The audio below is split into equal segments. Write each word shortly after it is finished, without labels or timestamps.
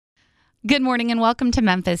Good morning and welcome to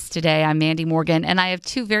Memphis Today. I'm Mandy Morgan, and I have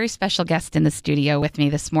two very special guests in the studio with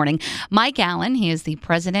me this morning. Mike Allen, he is the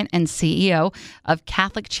president and CEO of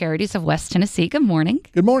Catholic Charities of West Tennessee. Good morning.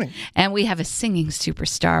 Good morning. And we have a singing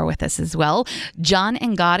superstar with us as well, John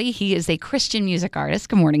Angotti. He is a Christian music artist.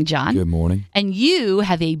 Good morning, John. Good morning. And you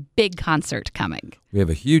have a big concert coming. We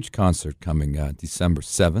have a huge concert coming December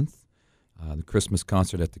 7th, the Christmas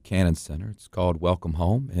concert at the Cannon Center. It's called Welcome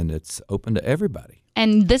Home, and it's open to everybody.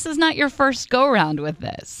 And this is not your first go-around with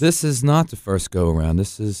this. This is not the first go-around.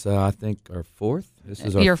 This is, I think, our fourth. This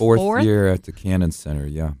is our Your fourth year at the Cannon Center,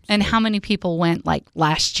 yeah. And how many people went,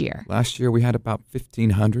 last year? Last year we had about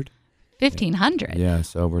 1,500. 1,500? Yeah,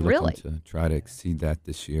 so we're Really? looking to try to exceed that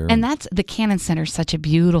this year. And that's the Cannon Center is such a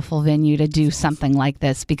beautiful venue to do something like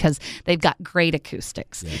this because they've got great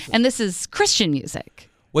acoustics. Yes. And this is Christian music.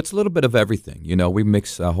 Well, it's a little bit of everything. You know, we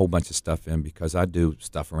mix a whole bunch of stuff in because I do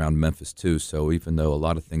stuff around Memphis too. So even though a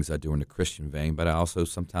lot of things I do in the Christian vein, but I also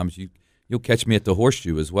sometimes you'll catch me at the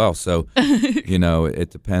Horseshoe as well. So, you know,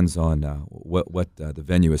 it depends on what the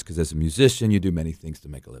venue is because as a musician, you do many things to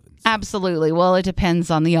make a living. So. Absolutely. Well, it depends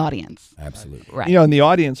on the audience. Absolutely. Right. You know, and the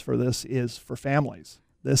audience for this is for families.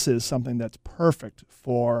 This is something that's perfect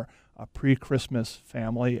for a pre-Christmas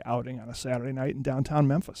family outing on a Saturday night in downtown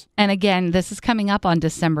Memphis. And again, this is coming up on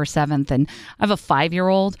December 7th. And I have a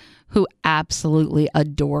 5-year-old who absolutely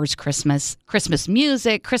adores Christmas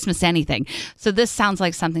music, Christmas anything. So this sounds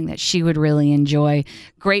like something that she would really enjoy.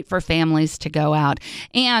 Great for families to go out.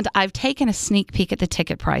 And I've taken a sneak peek at the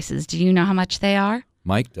ticket prices. Do you know how much they are?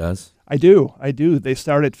 Mike does. I do. They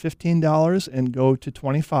start at $15 and go to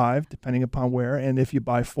 $25, depending upon where. And if you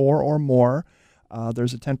buy 4 or more,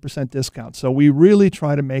 there's a 10% discount. So we really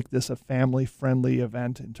try to make this a family-friendly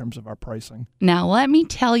event in terms of our pricing. Now, let me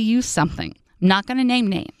tell you something. I'm not going to name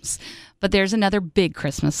names, but there's another big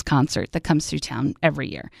Christmas concert that comes through town every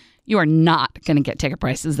year. You are not going to get ticket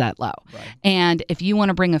prices that low. Right. And if you want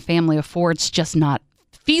to bring a family of 4, it's just not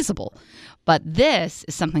feasible. But this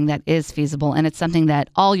is something that is feasible, and it's something that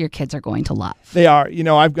all your kids are going to love. They are. You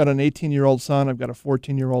know, I've got an 18-year-old son. I've got a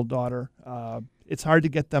 14-year-old daughter. It's hard to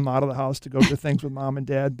get them out of the house to go to things with mom and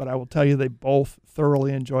dad, but I will tell you they both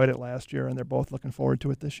thoroughly enjoyed it last year, and they're both looking forward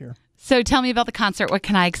to it this year. So tell me about the concert. What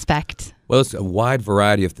can I expect? Well, it's a wide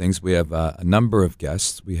variety of things. We have a number of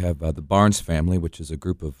guests. We have the Barnes family, which is a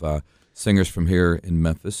group of singers from here in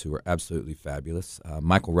Memphis who are absolutely fabulous.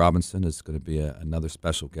 Michael Robinson is going to be another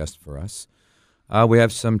special guest for us. We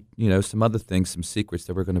have some other things, some secrets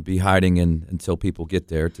that we're going to be hiding in until people get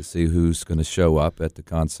there to see who's going to show up at the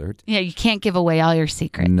concert. Yeah, you can't give away all your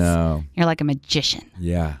secrets. No, you're like a magician.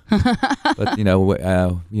 Yeah, but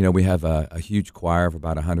we have a huge choir of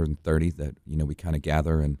about 130 that we kind of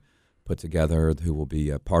gather and put together who will be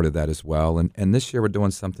a part of that as well. And this year we're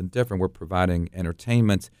doing something different. We're providing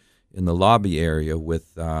entertainment in the lobby area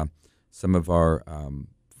with some of our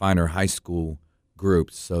finer high school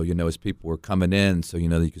groups. So, as people were coming in, so, you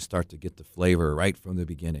can start to get the flavor right from the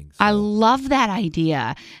beginning. So. I love that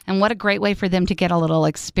idea. And what a great way for them to get a little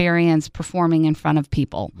experience performing in front of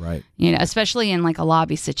people. Right. Especially in like a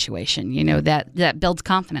lobby situation, that builds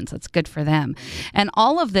confidence. That's good for them. And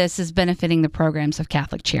all of this is benefiting the programs of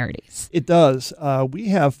Catholic Charities. It does. We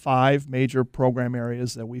have 5 major program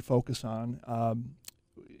areas that we focus on.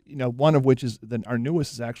 One of which is our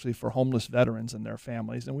newest is actually for homeless veterans and their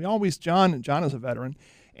families. And we always, John is a veteran,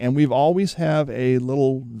 and we've always have a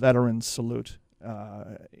little veteran salute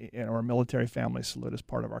or a military family salute as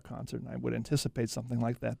part of our concert. And I would anticipate something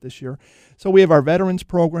like that this year. So we have our veterans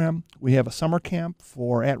program. We have a summer camp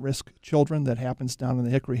for at-risk children that happens down in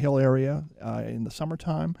the Hickory Hill area in the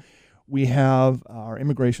summertime. We have our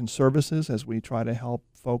immigration services as we try to help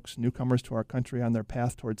folks, newcomers to our country, on their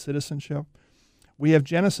path towards citizenship. We have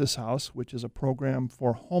Genesis House, which is a program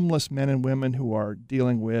for homeless men and women who are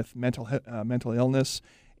dealing with mental illness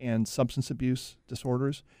and substance abuse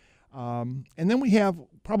disorders. And then we have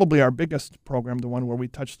probably our biggest program, the one where we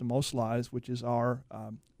touch the most lives, which is our,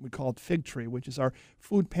 we call it Fig Tree, which is our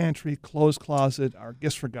food pantry, clothes closet, our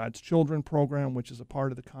Gifts for God's Children program, which is a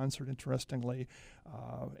part of the concert, interestingly.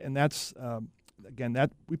 And that's, again,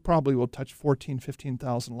 that we probably will touch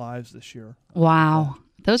 15,000 lives this year. Wow.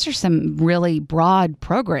 Those are some really broad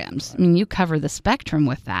programs. I mean, you cover the spectrum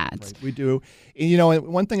with that. Right, we do. And,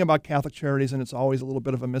 one thing about Catholic Charities, and it's always a little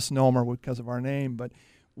bit of a misnomer because of our name, but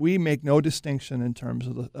we make no distinction in terms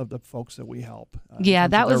of the folks that we help. Yeah,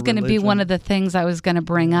 that was going to be one of the things I was going to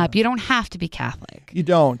bring up. You don't have to be Catholic. You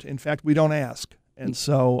don't. In fact, we don't ask. And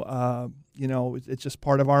so, it's just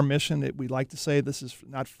part of our mission. We like to say this is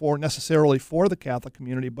not necessarily for the Catholic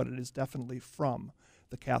community, but it is definitely from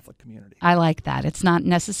the Catholic community. I like that. It's not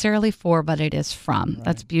necessarily for, but it is from. Right.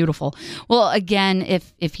 That's beautiful. Well, again,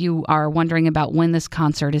 if you are wondering about when this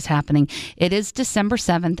concert is happening, it is December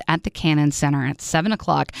 7th at the Cannon Center at 7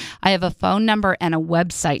 o'clock. I have a phone number and a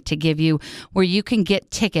website to give you where you can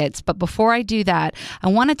get tickets. But before I do that, I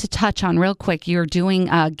wanted to touch on real quick, you're doing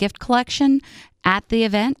a gift collection at the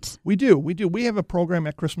event? We do. We have a program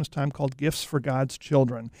at Christmas time called Gifts for God's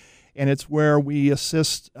Children, and it's where we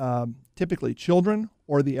assist typically children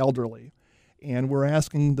or the elderly. And we're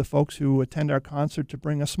asking the folks who attend our concert to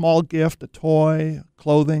bring a small gift, a toy,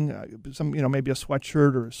 clothing, maybe a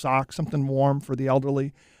sweatshirt or a sock, something warm for the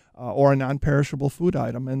elderly, or a non-perishable food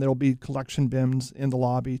item. And there'll be collection bins in the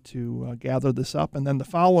lobby to gather this up. And then the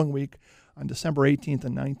following week, on December 18th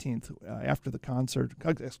and 19th, after the concert,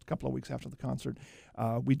 a couple of weeks after the concert,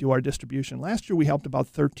 we do our distribution. Last year, we helped about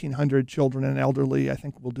 1,300 children and elderly. I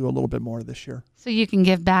think we'll do a little bit more this year. So you can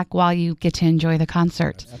give back while you get to enjoy the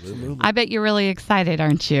concert. Absolutely. I bet you're really excited,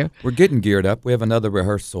 aren't you? We're getting geared up. We have another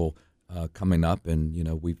rehearsal coming up, and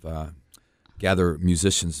we've gathered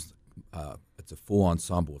musicians. It's a full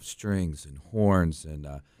ensemble of strings and horns, and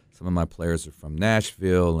some of my players are from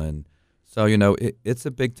Nashville, and so it's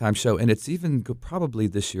a big time show, and it's even probably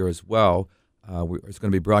this year as well. It's going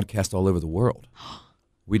to be broadcast all over the world.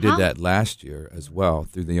 We did that last year as well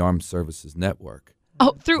through the Armed Services Network.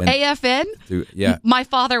 Oh, through AFN? Yeah. My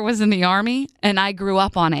father was in the Army, and I grew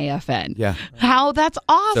up on AFN. Yeah. That's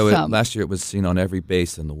awesome. So last year it was seen on every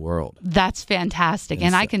base in the world. That's fantastic.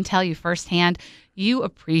 And I can tell you firsthand, you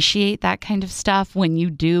appreciate that kind of stuff when you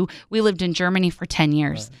do. We lived in Germany for 10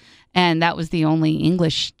 years. Right. And that was the only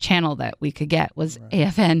English channel that we could get was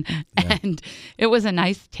AFN. Yeah. And it was a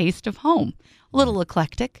nice taste of home. A little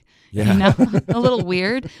eclectic, a little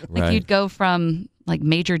weird. Like you'd go from like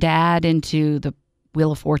Major Dad into the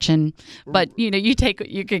Wheel of Fortune, but you take what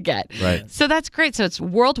you could get. Right. So that's great. So it's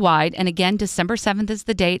worldwide. And again, December 7th is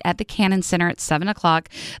the date at the Cannon Center at 7 o'clock.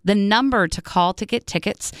 The number to call to get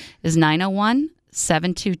tickets is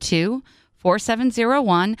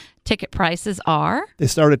 901-722-4701. Ticket prices are? They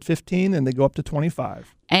start at $15 and they go up to $25.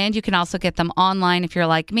 And you can also get them online if you're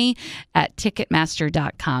like me at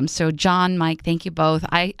Ticketmaster.com. So John, Mike, thank you both.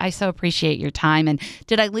 I so appreciate your time. And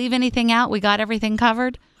did I leave anything out? We got everything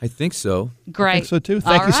covered? I think so. Great. I think so too.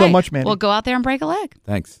 Thank you so much, Mandy. Well, go out there and break a leg.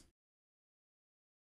 Thanks.